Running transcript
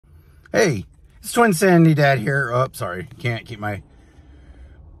Hey, it's Twin Sandy Dad here. Oh, sorry. Can't keep my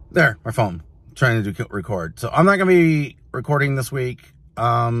phone. I'm trying to record. So I'm not going to be recording this week. Or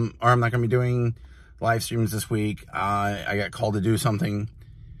I'm not going to be doing live streams this week. I got called to do something.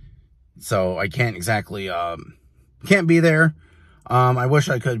 So I can't exactly, can't be there. I wish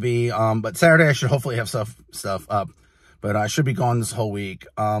I could be. But Saturday I should hopefully have stuff up. But I should be gone this whole week.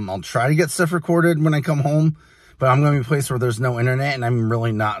 I'll try to get stuff recorded when I come home. But I'm going to be a place where there's no internet, and I'm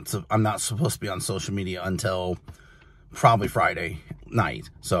not supposed to be on social media until probably Friday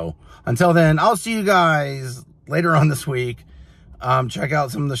night. So until then, I'll see you guys later on this week. Check out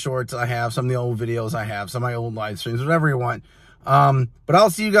some of the shorts I have, some of the old videos I have, some of my old live streams, whatever you want. But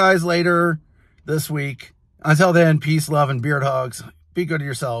I'll see you guys later this week. Until then, peace, love, and beard hugs. Be good to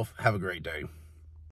yourself. Have a great day.